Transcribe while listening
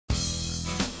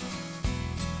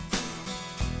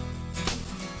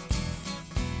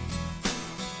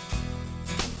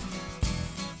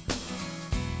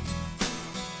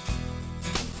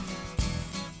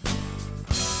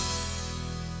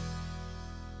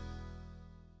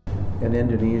In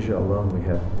Indonesia alone, we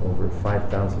have over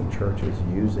 5,000 churches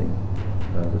using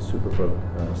the Superbook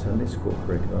Sunday School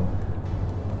curriculum,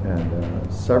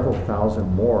 and several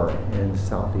thousand more in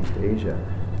Southeast Asia.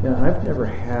 Now, I've never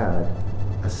had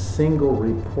a single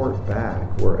report back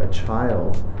where a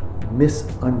child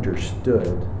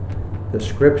misunderstood the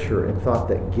scripture and thought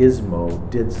that Gizmo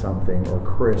did something, or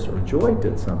Chris or Joy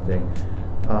did something.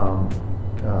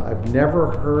 I've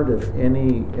never heard of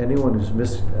any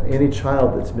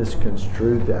child that's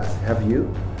misconstrued that. Have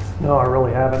you? No, I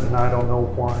really haven't, and I don't know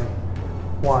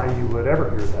why you would ever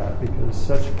hear that, because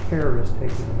such care is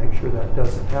taken to make sure that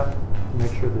doesn't happen, to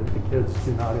make sure that the kids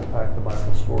do not impact the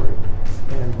Bible story.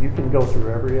 And you can go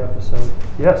through every episode.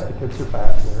 Yes, the kids are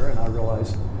back there, and I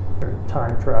realize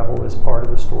time travel is part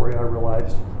of the story. I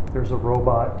realize there's a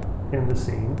robot in the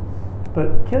scene.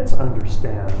 But kids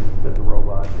understand that the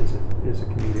robot is a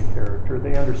comedic character.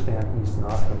 They understand he's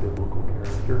not a biblical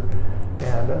character.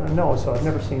 And no, so I've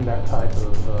never seen that type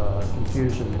of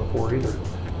confusion before either.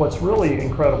 What's really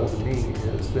incredible to me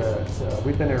is that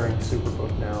we've been airing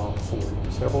Superbook now for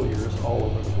several years all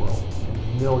over the world.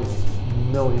 And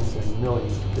millions and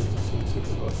millions of kids have seen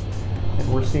Superbook.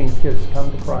 And we're seeing kids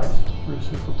come to Christ through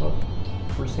Superbook.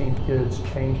 We're seeing kids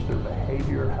change their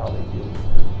behavior, how they deal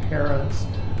with their parents.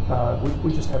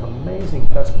 We just have amazing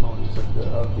testimonies of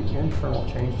the internal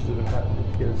changes that have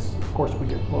happened to kids. Of course, we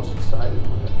get most excited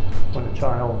when a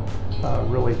child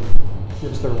really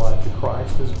gives their life to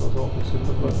Christ as a result of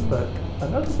Superbook. But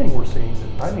another thing we're seeing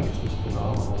that I think is just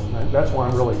phenomenal, and that's why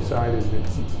I'm really excited that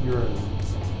you're in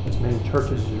as many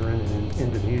churches as you're in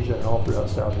Indonesia and all throughout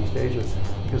Southeast Asia,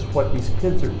 because what these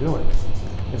kids are doing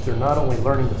is they're not only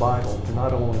learning the Bible, they're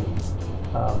not only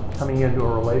coming into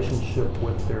a relationship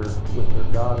with their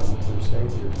God and with their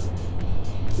Savior.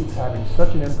 It's having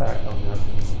such an impact on them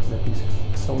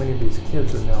that so many of these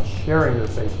kids are now sharing their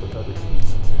faith with other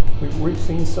kids. We've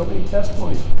seen so many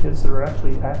testimonies of kids that are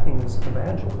actually acting as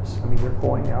evangelists. I mean, they're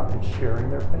going out and sharing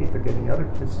their faith. They're getting other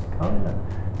kids to come in.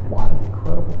 What an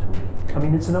incredible tool. I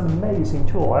mean, it's an amazing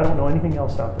tool. I don't know anything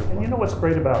else out there. And you know what's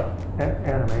great about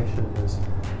animation is,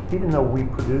 even though we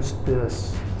produced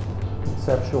this,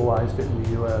 conceptualized it in the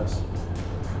U.S.,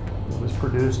 it was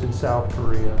produced in South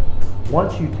Korea.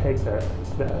 Once you take that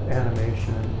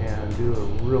animation and do a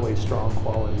really strong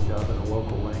quality dub in a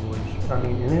local language, I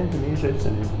mean, in Indonesia, it's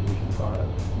an Indonesian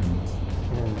product.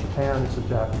 In Japan, it's a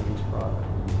Japanese product.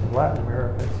 In Latin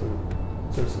America,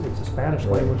 it's a Spanish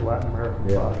language Latin American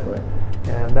product. Right.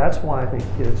 And that's why I think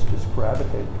kids just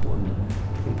gravitate toward it,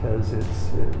 because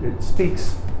it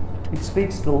speaks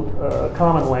the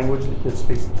common language that kids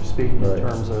speak in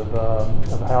terms of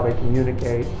how they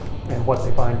communicate and what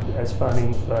they find as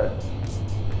funny. But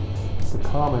the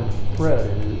common thread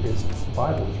is the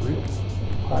Bible is real.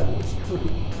 The Bible is true.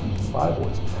 The Bible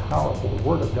is powerful. The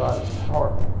Word of God is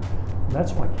powerful. And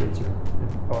that's why kids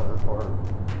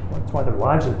that's why their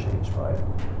lives are changed by it.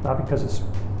 Not because it's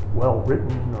well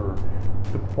written or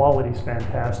the quality's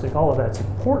fantastic. All of that's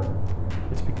important.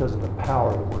 It's because of the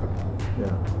power of the Word of God.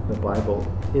 Yeah, the Bible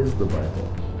is the Bible.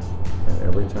 And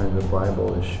every time the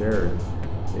Bible is shared,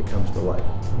 it comes to life.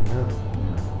 Yeah.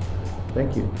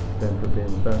 Thank you, Ben, for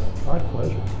being with us. My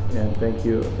pleasure. And thank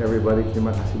you, everybody.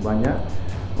 Terima kasih banyak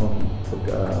untuk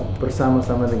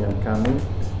bersama-sama dengan kami,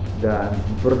 dan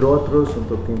berdoa terus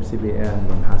untuk tim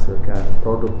CBN menghasilkan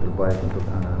produk terbaik untuk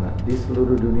anak-anak di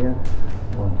seluruh dunia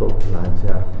untuk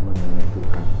belajar mengenai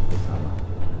Tuhan bersama.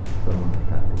 Tuhan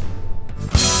memberkati.